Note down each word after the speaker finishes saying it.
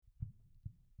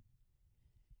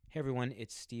Hey everyone,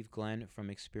 it's Steve Glenn from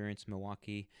Experience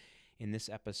Milwaukee. In this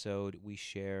episode, we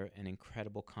share an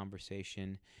incredible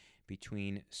conversation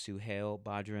between Suhail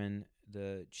Badran,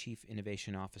 the Chief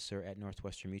Innovation Officer at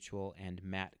Northwestern Mutual, and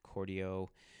Matt Cordio,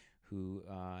 who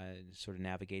sort of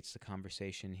navigates the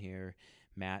conversation here.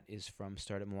 Matt is from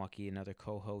Startup Milwaukee, another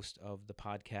co-host of the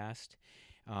podcast.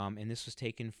 And this was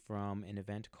taken from an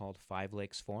event called Five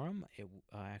Lakes Forum. It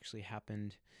actually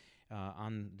happened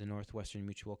on the Northwestern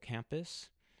Mutual campus,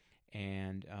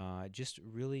 and just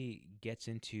really gets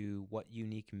into what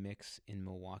unique mix in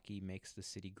Milwaukee makes the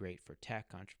city great for tech,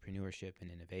 entrepreneurship, and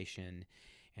innovation,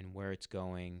 and where it's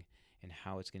going and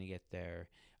how it's going to get there.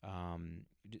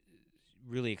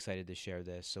 Really excited to share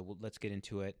this, so let's get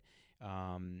into it.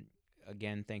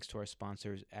 Again, thanks to our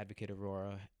sponsors, Advocate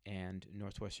Aurora and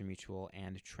Northwestern Mutual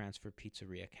and Transfer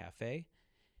Pizzeria Cafe.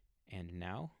 And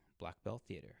now, Black Belt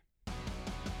Theater.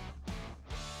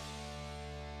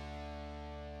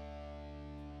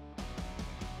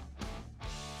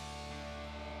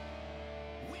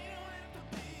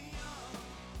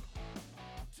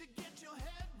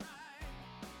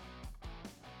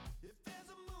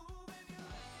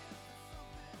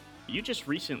 You just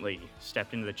recently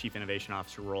stepped into the Chief Innovation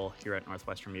Officer role here at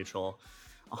Northwestern Mutual,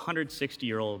 a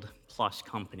 160-year-old plus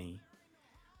company.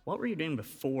 What were you doing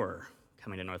before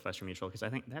coming to Northwestern Mutual? Because I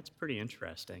think that's pretty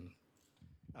interesting.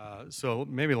 So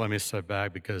maybe let me step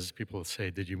back because people say,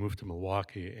 did you move to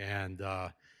Milwaukee? And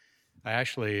I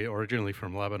actually originally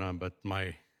from Lebanon, but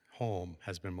my home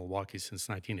has been Milwaukee since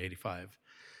 1985.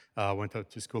 Went up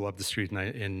to school up the street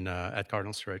at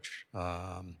Cardinal Stretch.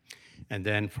 And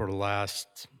then for the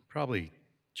last probably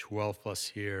 12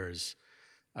 plus years,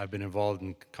 I've been involved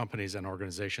in companies and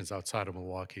organizations outside of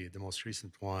Milwaukee. The most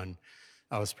recent one,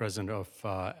 I was president of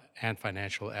Ant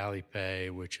Financial Alipay,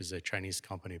 which is a Chinese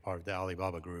company, part of the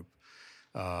Alibaba Group.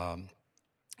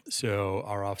 So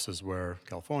our offices were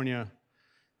California,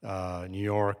 New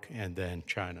York, and then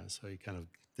China. So you kind of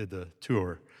did the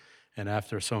tour. And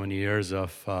after so many years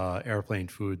of airplane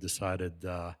food, decided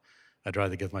I'd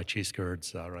rather get my cheese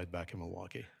curds right back in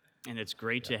Milwaukee. And it's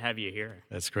great to have you here.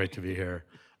 It's great to be here.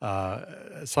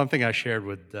 Something I shared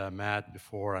with Matt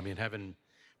before,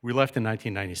 we left in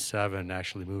 1997,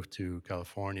 actually moved to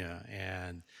California,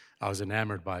 and I was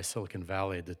enamored by Silicon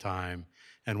Valley at the time.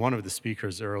 And one of the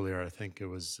speakers earlier, I think it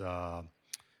was from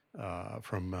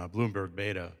Bloomberg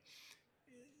Beta,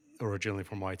 originally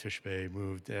from Whitefish Bay,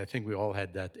 moved. I think we all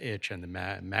had that itch and the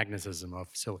magnetism of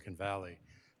Silicon Valley.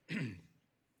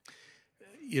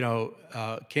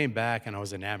 Came back and I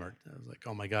was enamored. I was like,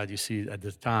 oh my God, you see at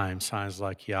the time, signs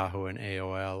like Yahoo and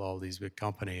AOL, all these big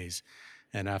companies,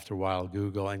 and after a while,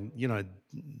 Google. And,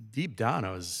 deep down,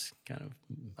 I was kind of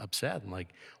upset. I'm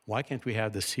like, why can't we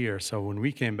have this here? So when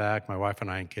we came back, my wife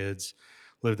and I and kids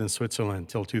lived in Switzerland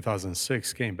until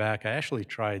 2006, came back. I actually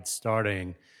tried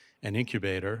starting an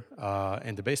incubator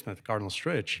in the basement of Cardinal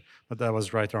Stretch, but that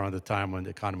was right around the time when the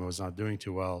economy was not doing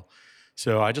too well.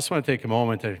 So I just want to take a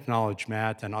moment to acknowledge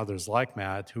Matt and others like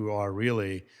Matt who are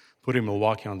really putting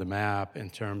Milwaukee on the map in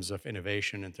terms of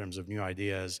innovation, in terms of new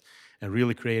ideas, and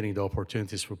really creating the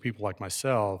opportunities for people like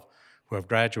myself who have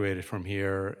graduated from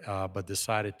here but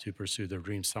decided to pursue their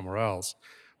dreams somewhere else.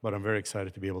 But I'm very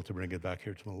excited to be able to bring it back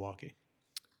here to Milwaukee.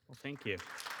 Well, thank you.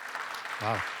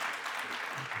 Wow.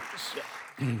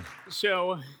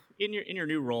 So in your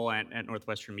new role at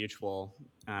Northwestern Mutual,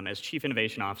 as Chief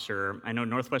Innovation Officer, I know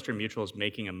Northwestern Mutual is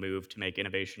making a move to make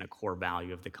innovation a core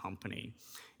value of the company.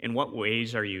 In what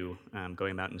ways are you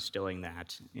going about instilling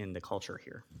that in the culture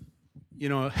here?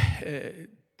 Kind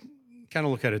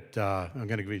of look at it, I'm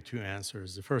going to give you two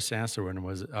answers. The first answer when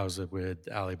I was with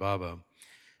Alibaba,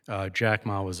 Jack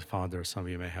Ma was the founder. Some of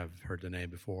you may have heard the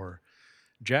name before.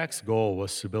 Jack's goal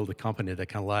was to build a company that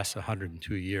can last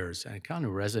 102 years, and it kind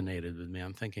of resonated with me.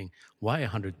 I'm thinking, why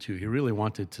 102? He really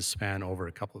wanted to span over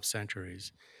a couple of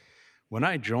centuries. When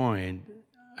I joined,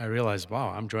 I realized, wow,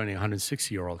 I'm joining a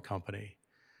 160-year-old company.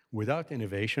 Without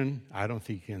innovation, I don't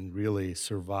think you can really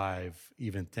survive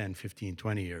even 10, 15,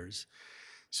 20 years.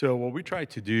 So what we try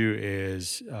to do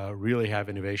is really have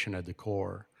innovation at the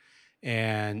core.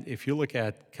 And if you look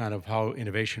at kind of how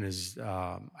innovation is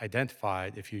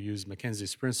identified, if you use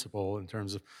McKinsey's principle in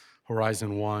terms of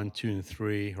Horizon 1, 2, and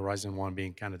 3, Horizon 1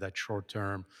 being kind of that short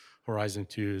term, Horizon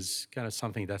 2 is kind of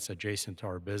something that's adjacent to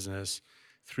our business,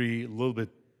 3, a little bit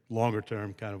longer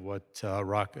term, kind of what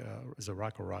Rock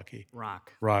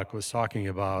was talking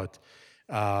about.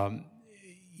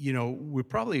 We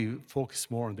probably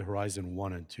focus more on the Horizon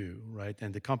 1 and 2, right?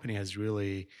 And the company has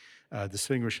really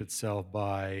distinguished itself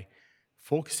by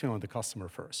focusing on the customer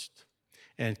first.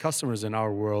 And customers in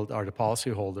our world are the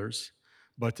policyholders,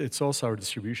 but it's also our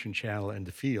distribution channel in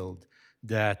the field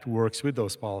that works with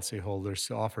those policyholders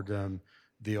to offer them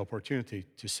the opportunity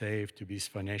to save, to be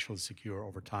financially secure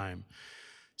over time.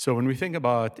 So when we think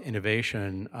about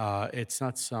innovation, it's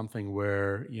not something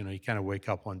where you kind of wake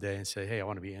up one day and say, "Hey, I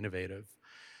want to be innovative."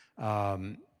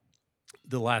 Um,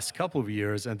 the last couple of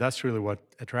years, and that's really what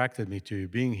attracted me to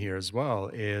being here as well,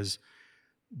 is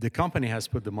the company has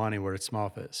put the money where its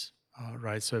mouth is,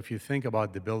 right? So if you think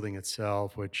about the building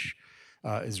itself, which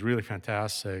is really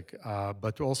fantastic,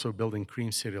 but also building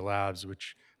Cream City Labs,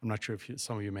 which I'm not sure if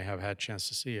some of you may have had a chance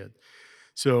to see it.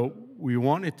 So we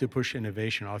wanted to push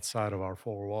innovation outside of our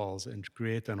four walls and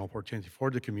create an opportunity for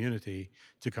the community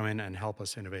to come in and help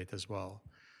us innovate as well.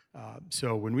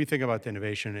 So when we think about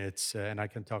innovation, it's, and I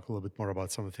can talk a little bit more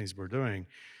about some of the things we're doing,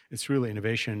 it's really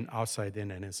innovation outside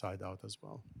in and inside out as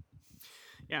well.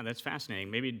 Yeah, that's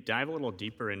fascinating. Maybe dive a little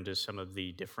deeper into some of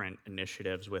the different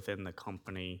initiatives within the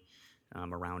company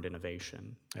around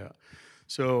innovation. Yeah.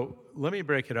 So let me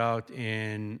break it out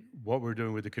in what we're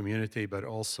doing with the community, but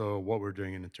also what we're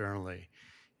doing internally.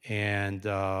 And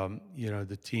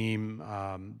the team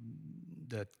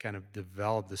that kind of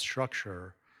developed the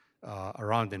structure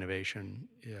around innovation,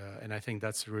 and I think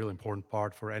that's a really important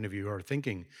part for any of you who are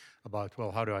thinking about,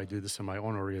 well, how do I do this in my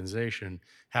own organization?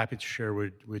 Happy to share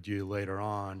with you later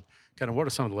on, kind of what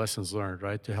are some of the lessons learned,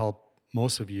 right, to help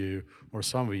most of you or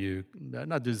some of you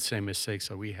not do the same mistakes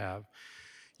that we have.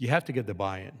 You have to get the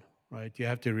buy-in, right? You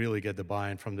have to really get the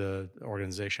buy-in from the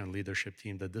organization leadership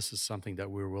team that this is something that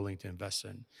we're willing to invest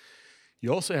in.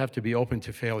 You also have to be open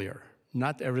to failure.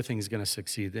 Not everything is going to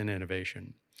succeed in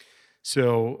innovation.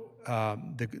 So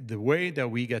the way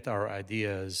that we get our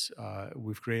ideas,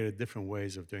 we've created different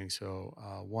ways of doing so.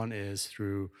 One is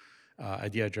through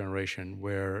idea generation,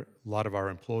 where a lot of our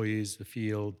employees, the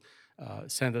field,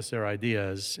 send us their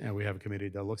ideas, and we have a committee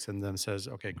that looks at them and says,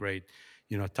 okay, great,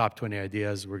 top 20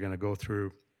 ideas we're going to go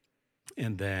through,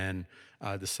 and then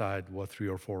decide what 3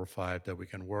 or 4 or 5 that we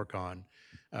can work on.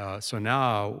 So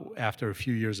now, after a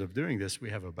few years of doing this,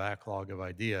 we have a backlog of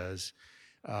ideas.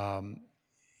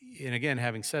 And again,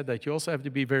 having said that, you also have to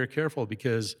be very careful,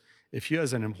 because if you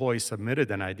as an employee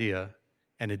submitted an idea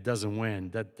and it doesn't win,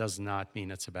 that does not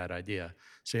mean it's a bad idea.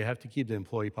 So you have to keep the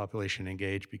employee population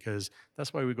engaged, because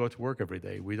that's why we go to work every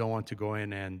day. We don't want to go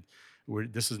in and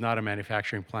this is not a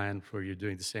manufacturing plant where you're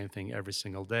doing the same thing every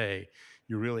single day.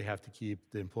 You really have to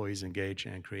keep the employees engaged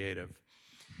and creative.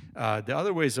 The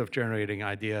other ways of generating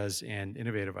ideas and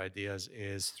innovative ideas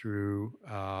is through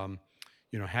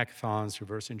hackathons,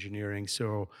 reverse engineering.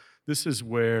 So this is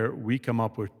where we come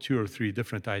up with 2 or 3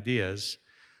 different ideas.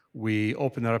 We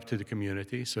open it up to the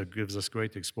community, so it gives us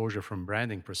great exposure from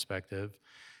branding perspective,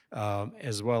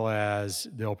 as well as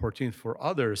the opportunity for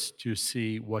others to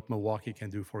see what Milwaukee can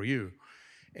do for you.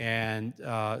 And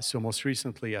so most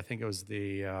recently, I think it was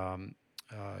the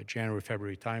January,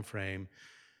 February timeframe,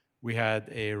 we had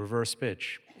a reverse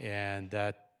pitch, and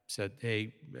that said,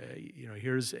 hey,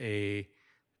 here's a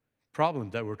problem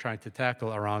that we're trying to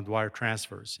tackle around wire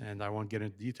transfers. And I won't get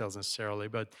into details necessarily,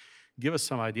 but give us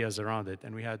some ideas around it.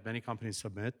 And we had many companies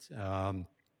submit,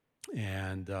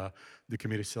 and the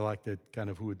committee selected kind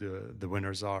of who the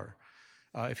winners are.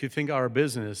 If you think our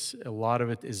business, a lot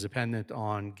of it is dependent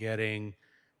on getting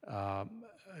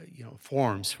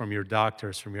forms from your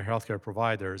doctors, from your healthcare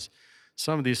providers.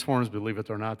 Some of these forms, believe it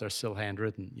or not, are still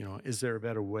handwritten. Is there a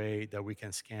better way that we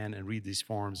can scan and read these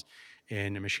forms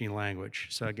in a machine language?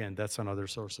 So again, that's another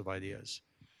source of ideas.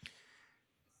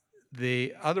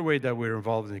 The other way that we're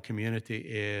involved in the community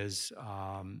is,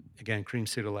 again, Cream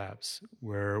City Labs,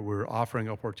 where we're offering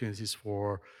opportunities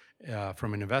for,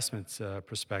 from an investment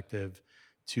perspective,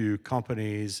 to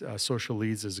companies. Social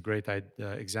Leads is a great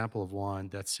example of one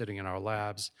that's sitting in our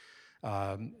labs.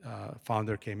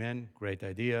 Founder came in, great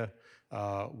idea.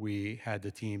 We had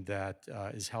the team that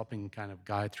is helping kind of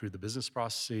guide through the business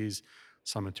processes,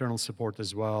 some internal support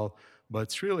as well. But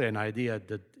it's really an idea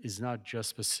that is not just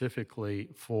specifically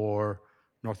for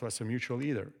Northwestern Mutual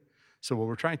either. So what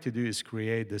we're trying to do is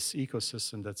create this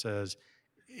ecosystem that says,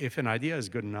 if an idea is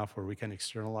good enough where we can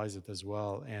externalize it as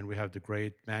well, and we have the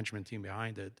great management team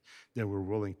behind it, then we're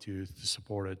willing to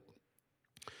support it.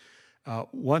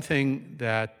 One thing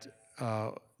that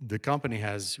the company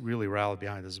has really rallied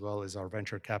behind as well is our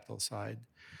venture capital side.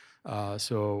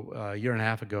 So a year and a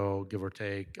half ago, give or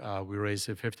take, we raised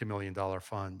a $50 million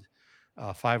fund,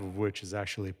 5 of which is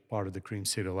actually part of the Cream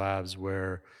City Labs,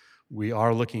 where we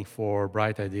are looking for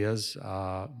bright ideas.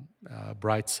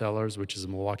 Bright Sellers, which is a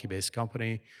Milwaukee-based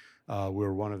company,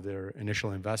 we're one of their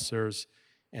initial investors,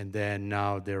 and then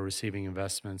now they're receiving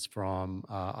investments from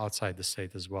outside the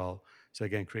state as well. So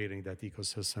again, creating that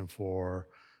ecosystem for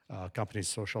companies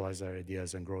socialize their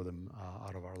ideas and grow them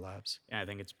out of our labs. Yeah, I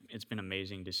think it's been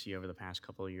amazing to see over the past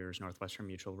couple of years Northwestern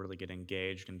Mutual really get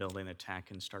engaged in building the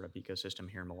tech and startup ecosystem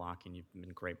here in Milwaukee. And you've been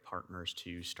great partners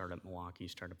to Startup Milwaukee,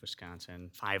 Startup Wisconsin,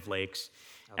 Five Lakes,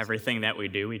 everything that we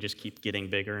do. We just keep getting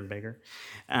bigger and bigger.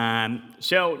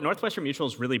 So Northwestern Mutual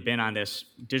has really been on this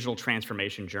digital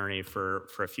transformation journey for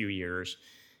a few years.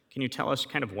 Can you tell us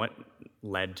kind of what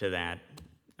led to that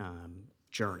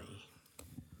journey?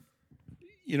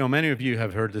 You know, many of you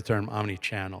have heard the term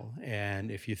omni-channel,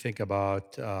 and if you think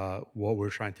about what we're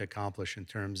trying to accomplish in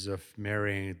terms of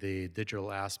marrying the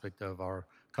digital aspect of our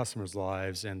customers'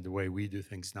 lives and the way we do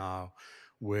things now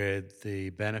with the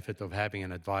benefit of having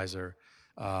an advisor,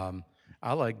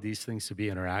 I like these things to be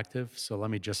interactive. So let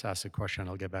me just ask a question,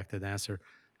 I'll get back to the answer.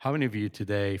 How many of you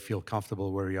today feel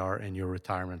comfortable where you are in your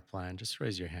retirement plan? Just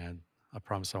raise your hand. I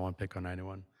promise I won't pick on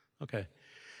anyone. Okay.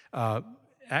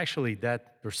 Actually,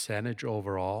 that percentage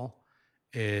overall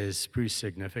is pretty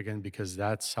significant because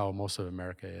that's how most of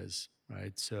America is,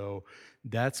 right? So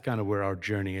that's kind of where our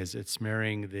journey is. It's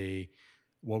marrying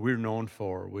what we're known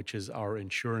for, which is our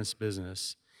insurance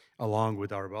business, along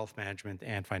with our wealth management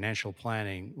and financial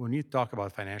planning. When you talk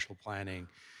about financial planning,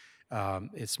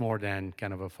 it's more than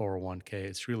kind of a 401k.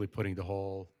 It's really putting the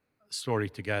whole story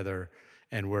together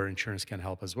and where insurance can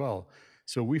help as well.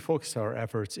 So we focus our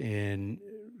efforts in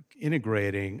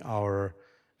integrating our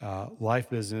life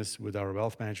business with our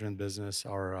wealth management business,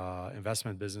 our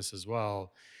investment business as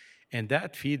well. And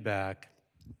that feedback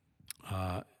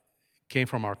came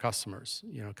from our customers.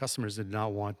 You know, customers did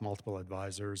not want multiple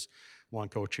advisors, one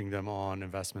coaching them on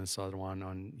investments, other one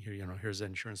on here, you know, here's an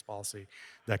insurance policy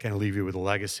that can leave you with a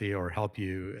legacy or help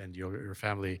you and your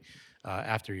family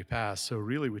after you pass. So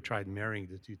really, we tried marrying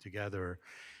the two together.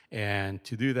 And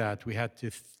to do that, we had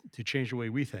to change the way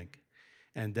we think.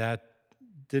 And that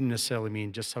didn't necessarily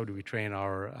mean just how do we train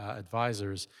our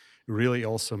advisors. It really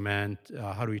also meant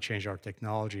how do we change our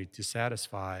technology to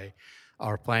satisfy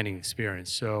our planning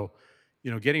experience. So,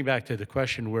 you know, getting back to the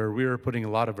question where we're putting a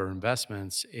lot of our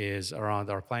investments is around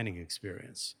our planning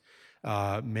experience,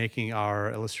 making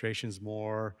our illustrations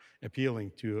more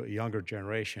appealing to a younger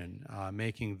generation,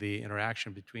 making the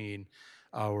interaction between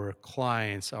our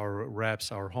clients, our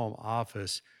reps, our home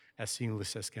office as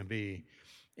seamless as can be.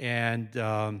 And,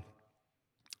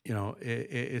 you know,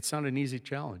 it's not an easy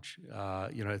challenge.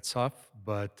 You know, it's tough,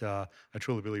 but I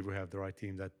truly believe we have the right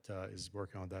team that is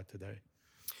working on that today.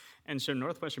 And so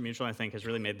Northwestern Mutual, I think, has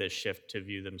really made this shift to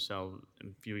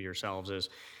view yourselves as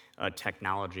a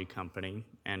technology company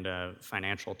and a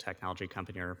financial technology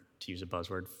company, or to use a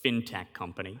buzzword, fintech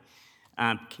company.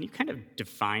 Can you kind of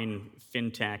define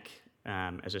fintech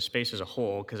as a space as a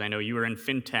whole? Because I know you were in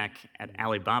fintech at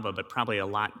Alibaba, but probably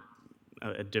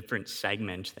a different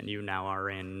segment than you now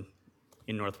are in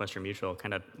Northwestern Mutual.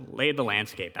 Kind of lay the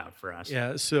landscape out for us.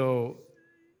 Yeah, so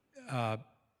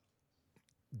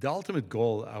the ultimate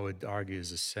goal, I would argue, is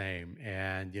the same.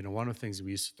 And, you know, one of the things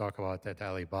we used to talk about at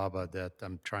Alibaba that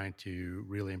I'm trying to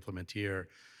really implement here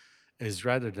is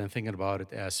rather than thinking about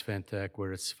it as fintech,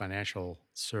 where it's financial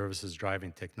services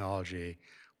driving technology,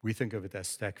 we think of it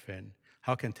as TechFin.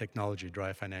 How can technology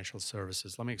drive financial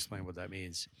services? Let me explain what that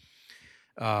means.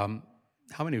 How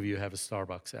many of you have a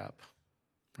Starbucks app,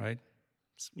 right?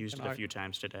 Used it a few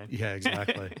times today. Yeah,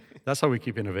 exactly. That's how we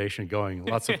keep innovation going.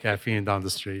 Lots of caffeine down the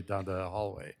street, down the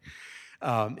hallway.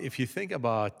 If you think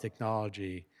about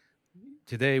technology,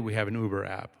 today we have an Uber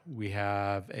app. We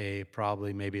have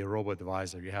maybe a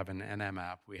robo-advisor. You have an NM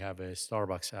app. We have a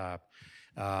Starbucks app.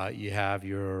 You have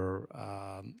your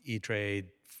E-Trade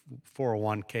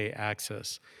 401k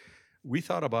access. We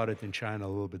thought about it in China a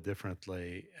little bit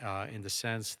differently in the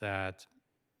sense that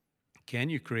can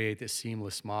you create a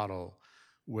seamless model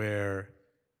where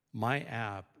my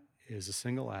app is a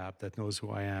single app that knows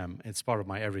who I am. It's part of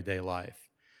my everyday life.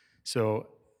 So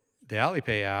the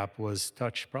Alipay app was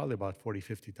touched probably about 40,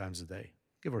 50 times a day,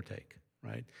 give or take,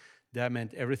 right? That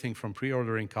meant everything from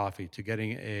pre-ordering coffee to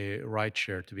getting a ride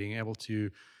share to being able to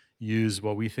use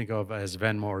what we think of as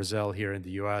Venmo or Zelle here in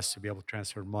the US to be able to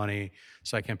transfer money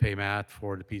so I can pay Matt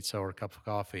for the pizza or a cup of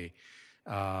coffee.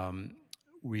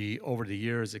 We, over the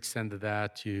years, extended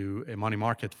that to a money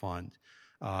market fund.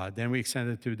 Then we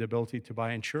extended to the ability to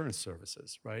buy insurance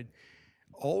services, right?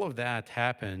 All of that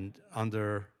happened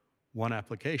under one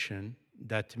application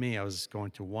that, to me, I was going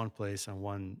to one place and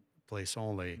one place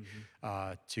only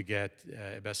to get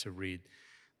a best of breed.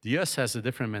 The US has a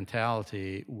different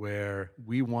mentality where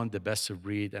we want the best of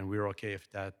breed and we're okay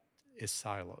if that is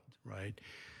siloed, right?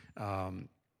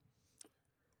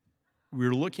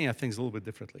 we're looking at things a little bit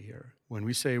differently here. When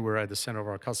we say we're at the center of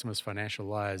our customers' financial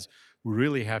lives, we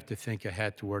really have to think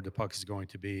ahead to where the puck is going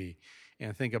to be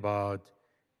and think about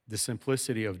the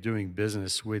simplicity of doing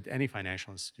business with any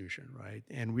financial institution, right?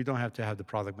 And we don't have to have the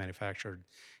product manufactured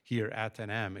here at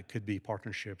NM. It could be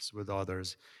partnerships with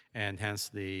others, and hence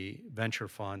the venture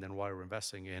fund and why we're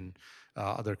investing in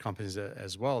other companies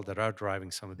as well that are driving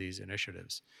some of these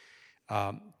initiatives.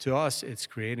 To us, it's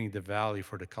creating the value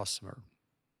for the customer.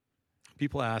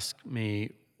 People ask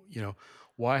me, you know,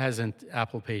 why hasn't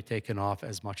Apple Pay taken off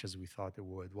as much as we thought it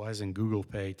would? Why hasn't Google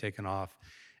Pay taken off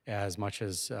as much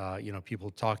as people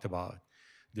talked about?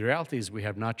 The reality is we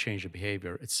have not changed the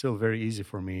behavior. It's still very easy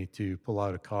for me to pull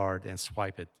out a card and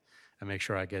swipe it and make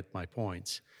sure I get my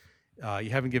points. You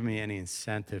haven't given me any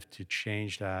incentive to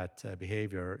change that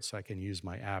behavior, so I can use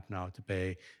my app now to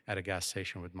pay at a gas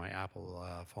station with my Apple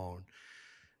phone.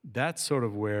 That's sort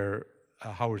of where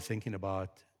how we're thinking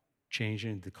about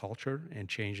changing the culture and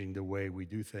changing the way we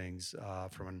do things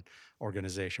from an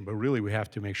organization. But really, we have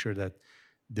to make sure that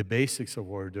the basics of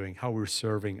what we're doing, how we're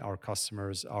serving our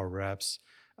customers, our reps,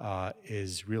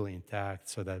 is really intact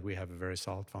so that we have a very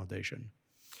solid foundation.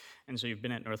 And so you've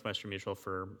been at Northwestern Mutual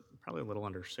for probably a little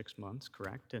under 6 months,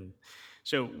 correct? And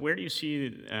so where do you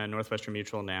see Northwestern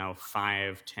Mutual now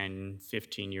 5, 10,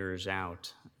 15 years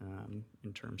out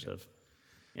in terms of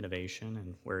innovation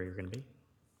and where you're going to be?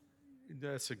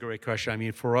 That's a great question. I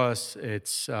mean, for us,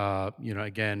 it's,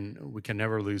 again, we can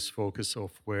never lose focus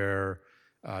of where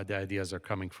the ideas are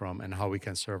coming from and how we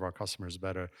can serve our customers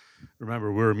better.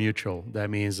 Remember, we're mutual. That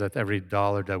means that every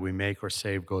dollar that we make or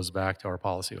save goes back to our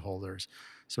policyholders.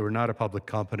 So we're not a public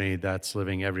company that's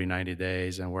living every 90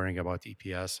 days and worrying about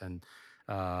EPS and,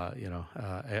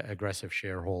 aggressive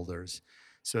shareholders.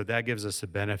 So that gives us a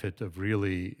benefit of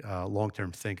really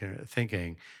long-term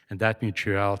thinking, and that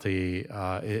mutuality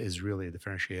is really a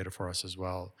differentiator for us as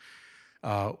well.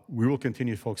 We will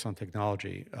continue to focus on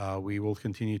technology. We will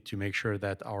continue to make sure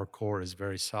that our core is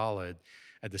very solid.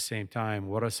 At the same time,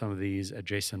 what are some of these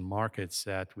adjacent markets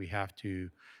that we have to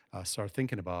start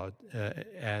thinking about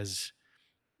as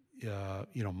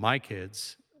my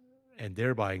kids and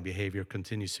their buying behavior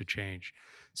continues to change.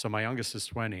 So my youngest is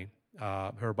 20.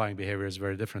 Her buying behavior is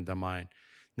very different than mine.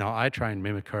 Now, I try and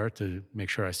mimic her to make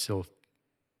sure I still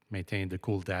maintain the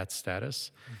cool dad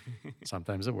status.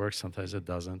 Sometimes it works, sometimes it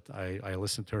doesn't. I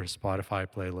listen to her Spotify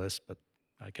playlist, but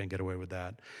I can't get away with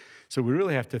that. So we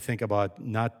really have to think about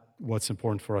not what's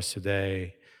important for us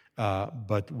today,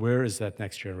 but where is that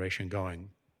next generation going?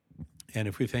 And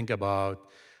if we think about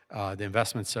the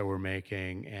investments that we're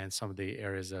making and some of the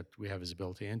areas that we have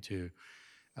visibility into,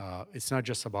 it's not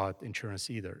just about insurance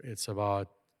either. It's about,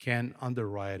 can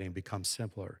underwriting become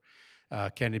simpler?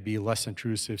 Can it be less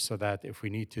intrusive so that if we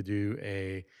need to do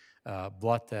a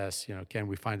blood test, can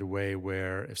we find a way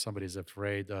where if somebody's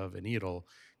afraid of a needle,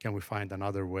 can we find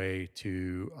another way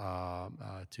to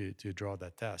draw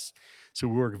that test? So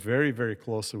we work very, very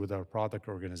closely with our product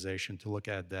organization to look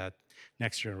at that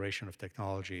next generation of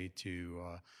technology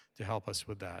to help us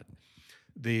with that.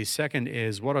 The second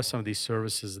is, what are some of these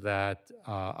services that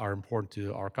are important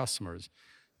to our customers?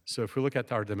 So if we look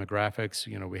at our demographics,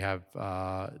 we have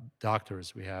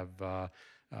doctors, we have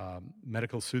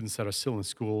medical students that are still in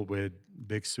school with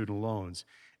big student loans.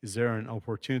 Is there an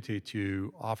opportunity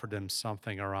to offer them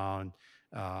something around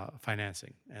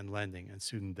financing and lending and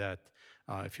student debt?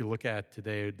 If you look at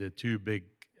today, the two big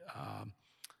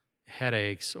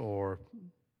headaches or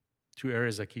two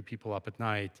areas that keep people up at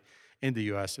night in the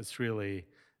U.S., it's really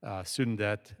student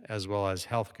debt as well as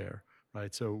healthcare,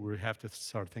 right? So we have to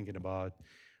start thinking about,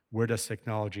 where does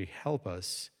technology help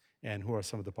us, and who are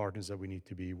some of the partners that we need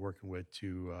to be working with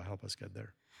to help us get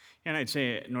there? And I'd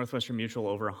say Northwestern Mutual,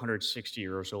 over 160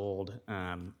 years old,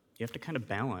 you have to kind of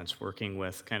balance working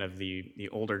with kind of the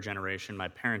older generation, my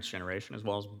parents' generation, as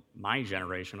well as my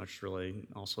generation, which is really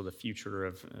also the future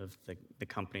of the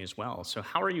company as well. So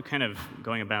how are you kind of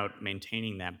going about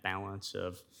maintaining that balance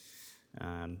of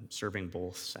serving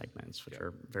both segments, which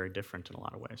are very different in a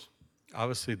lot of ways?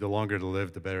 Obviously, the longer to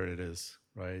live, the better it is,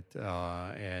 right?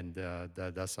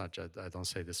 That's not just, I don't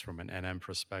say this from an NM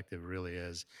perspective, it really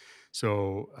is.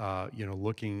 So,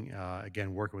 looking,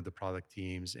 again, working with the product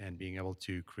teams and being able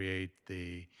to create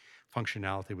the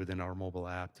functionality within our mobile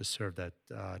app to serve that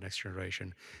next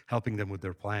generation, helping them with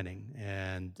their planning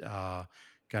and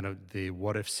kind of the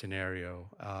what if scenario.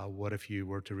 What if you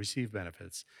were to receive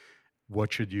benefits?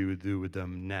 What should you do with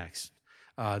them next?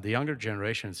 The younger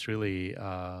generation, it's really,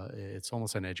 it's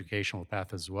almost an educational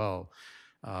path as well.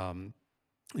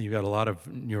 You've got a lot of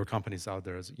newer companies out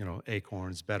there, as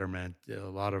Acorns, Betterment, a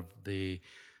lot of the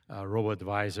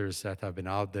robo-advisors that have been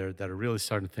out there that are really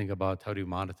starting to think about how do you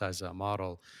monetize that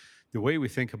model. The way we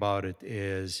think about it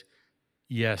is,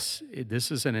 yes,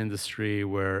 this is an industry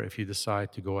where if you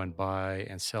decide to go and buy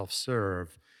and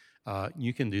self-serve,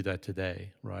 you can do that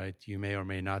today, right? You may or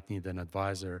may not need an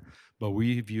advisor, but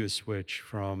we view a switch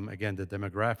from, again, the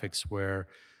demographics where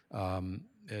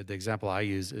the example I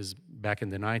use is back in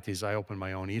the 90s, I opened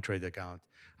my own E-Trade account.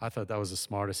 I thought that was the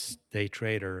smartest day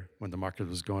trader when the market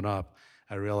was going up.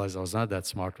 I realized I was not that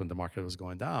smart when the market was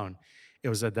going down. It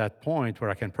was at that point where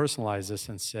I can personalize this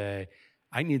and say,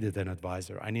 I needed an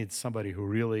advisor. I need somebody who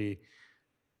really,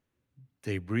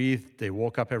 they breathe, they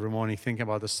woke up every morning thinking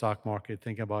about the stock market,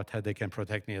 thinking about how they can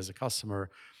protect me as a customer.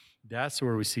 That's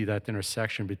where we see that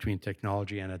intersection between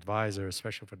technology and advisor,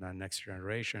 especially for the next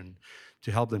generation,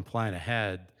 to help them plan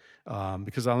ahead.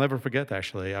 Because I'll never forget,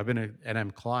 actually, I've been an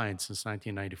NM client since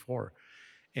 1994.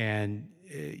 And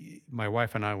my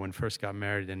wife and I, when first got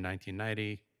married in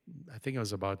 1990, I think it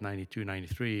was about 92,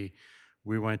 93,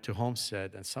 we went to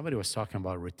Homestead and somebody was talking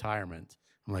about retirement.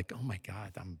 I'm like, oh my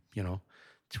God, I'm,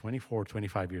 24,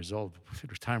 25 years old.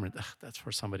 Retirement, that's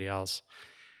for somebody else.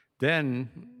 Then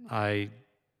I,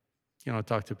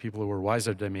 talked to people who were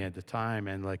wiser than me at the time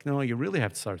and like, no, you really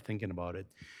have to start thinking about it.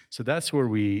 So that's where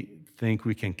we think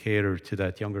we can cater to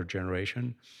that younger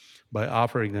generation by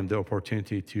offering them the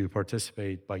opportunity to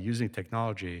participate by using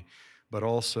technology, but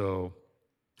also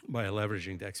by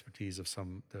leveraging the expertise of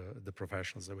the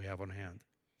professionals that we have on hand.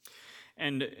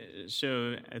 And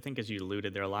so I think, as you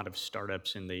alluded, there are a lot of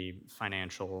startups in the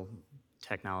financial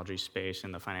technology space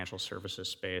and the financial services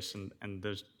space, and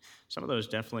some of those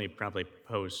definitely probably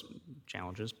pose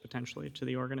challenges potentially to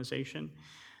the organization.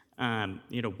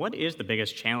 What is the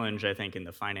biggest challenge, I think, in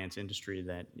the finance industry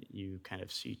that you kind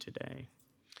of see today?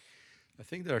 I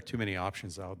think there are too many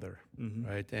options out there,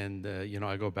 right? And,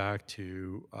 I go back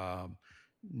to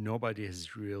nobody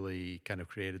has really kind of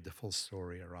created the full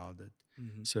story around it.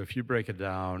 So if you break it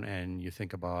down and you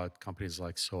think about companies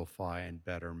like SoFi and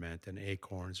Betterment and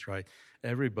Acorns, right?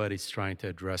 Everybody's trying to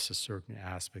address a certain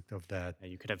aspect of that.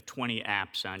 You could have 20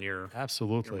 apps on your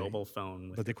Absolutely. mobile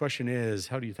phone. But the question is,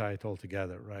 how do you tie it all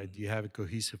together, right? Do you have a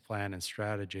cohesive plan and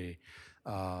strategy?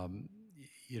 I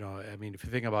mean, if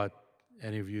you think about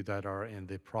any of you that are in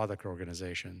the product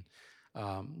organization,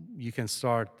 you can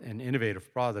start an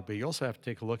innovative product, but you also have to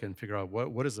take a look and figure out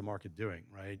what is the market doing,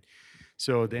 right?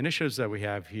 So the initiatives that we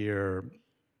have here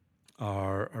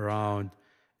are around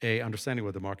understanding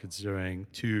what the market's doing,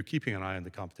 to keeping an eye on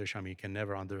the competition. I mean, you can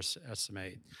never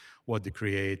underestimate what the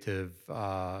creative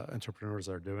entrepreneurs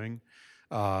are doing.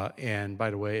 And by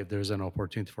the way, if there's an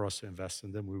opportunity for us to invest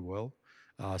in them, we will.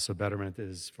 So Betterment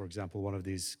is, for example, one of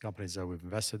these companies that we've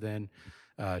invested in.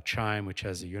 Chime, which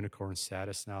has a unicorn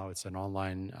status now, it's an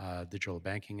online digital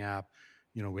banking app.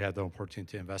 We had the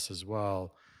opportunity to invest as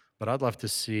well. But I'd love to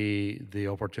see the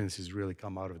opportunities really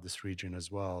come out of this region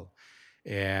as well.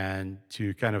 And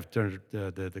to kind of turn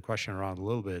the question around a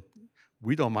little bit,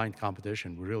 we don't mind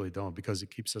competition. We really don't, because it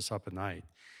keeps us up at night.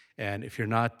 And if you're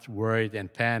not worried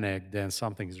and panicked, then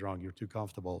something is wrong. You're too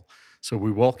comfortable. So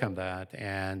we welcome that.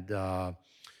 And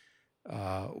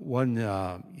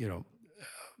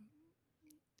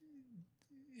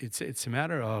it's a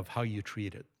matter of how you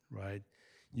treat it, right?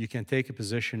 You can take a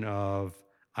position of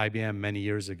IBM many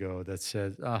years ago that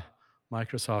said,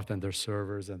 Microsoft and their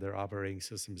servers and their operating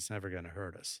system is never going to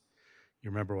hurt us. You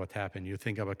remember what happened. You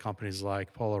think about companies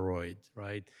like Polaroid,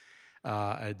 right?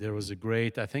 There was a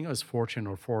great, I think it was Fortune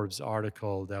or Forbes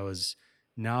article that was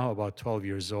now about 12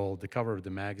 years old. The cover of the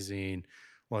magazine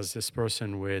was this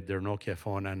person with their Nokia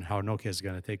phone and how Nokia is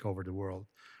going to take over the world,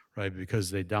 right? Because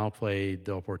they downplayed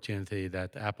the opportunity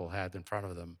that Apple had in front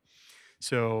of them.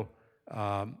 So,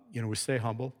 we stay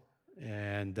humble,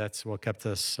 and that's what kept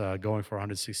us going for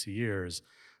 160 years,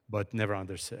 but never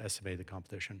underestimate the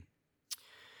competition.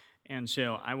 And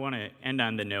so I want to end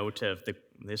on the note of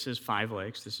this is Five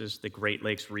Lakes. This is the Great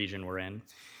Lakes region we're in.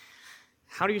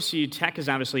 How do you see tech is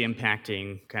obviously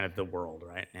impacting kind of the world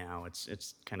right now?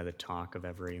 It's kind of the talk of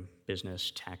every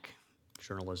business, tech,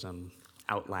 journalism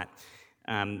outlet.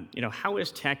 How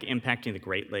is tech impacting the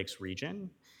Great Lakes region?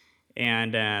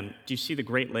 And do you see the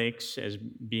Great Lakes as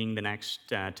being the next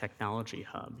technology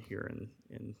hub here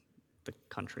in the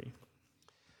country?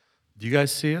 Do you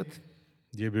guys see it?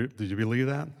 Did you believe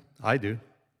that? I do.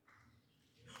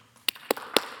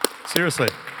 Seriously.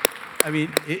 I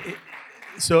mean,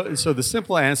 so the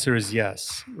simple answer is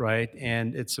yes, right?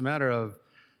 And it's a matter of,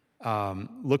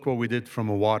 look what we did from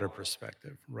a water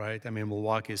perspective, right? I mean,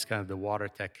 Milwaukee is kind of the water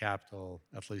tech capital,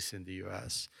 at least in the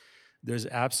US. There's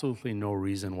absolutely no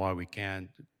reason why we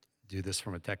can't do this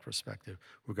from a tech perspective.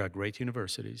 We've got great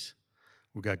universities.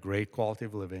 We've got great quality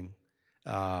of living.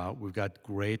 We've got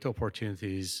great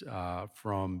opportunities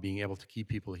from being able to keep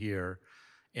people here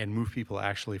and move people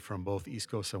actually from both East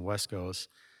Coast and West Coast.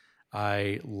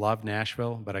 I love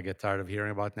Nashville, but I get tired of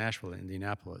hearing about Nashville,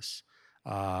 Indianapolis.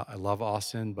 I love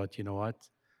Austin, but you know what?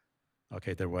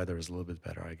 Okay, their weather is a little bit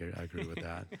better. I agree with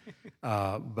that.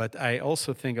 But I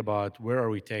also think about where are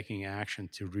we taking action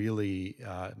to really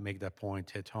make that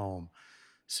point hit home.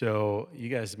 So you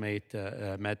guys met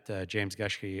James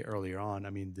Geschke earlier on. I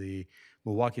mean, the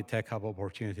Milwaukee Tech Hub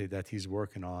opportunity that he's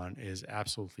working on is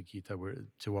absolutely key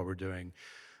to what we're doing.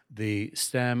 The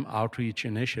STEM outreach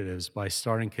initiatives by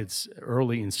starting kids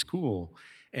early in school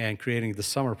and creating the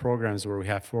summer programs where we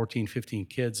have 14, 15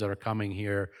 kids that are coming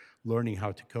here learning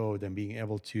how to code and being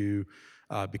able to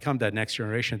become that next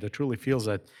generation that truly feels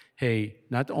that, hey,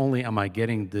 not only am I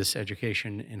getting this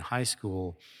education in high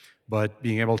school, but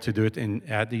being able to do it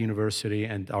at the university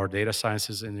and our data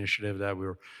sciences initiative that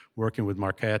we're working with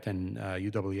Marquette and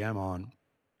UWM on.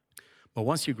 But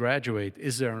once you graduate,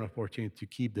 is there an opportunity to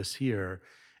keep this here?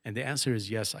 And the answer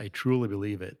is yes, I truly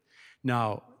believe it.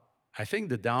 Now, I think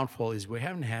the downfall is we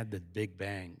haven't had the big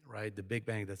bang, right? The big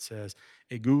bang that says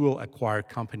a Google acquired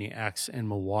company X in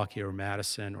Milwaukee or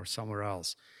Madison or somewhere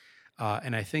else.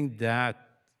 And I think that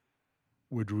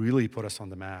would really put us on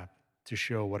the map to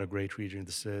show what a great region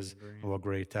this is and what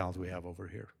great talent we have over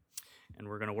here. And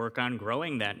we're going to work on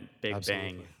growing that big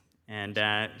Absolutely. bang. And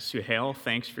Suhail,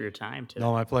 thanks for your time today.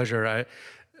 No, my pleasure.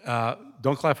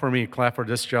 Don't clap for me, clap for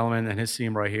this gentleman and his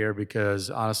team right here, because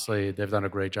honestly, they've done a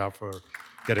great job for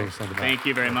getting us on the map. Thank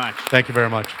you very much. Thank you very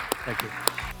much. Thank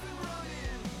you.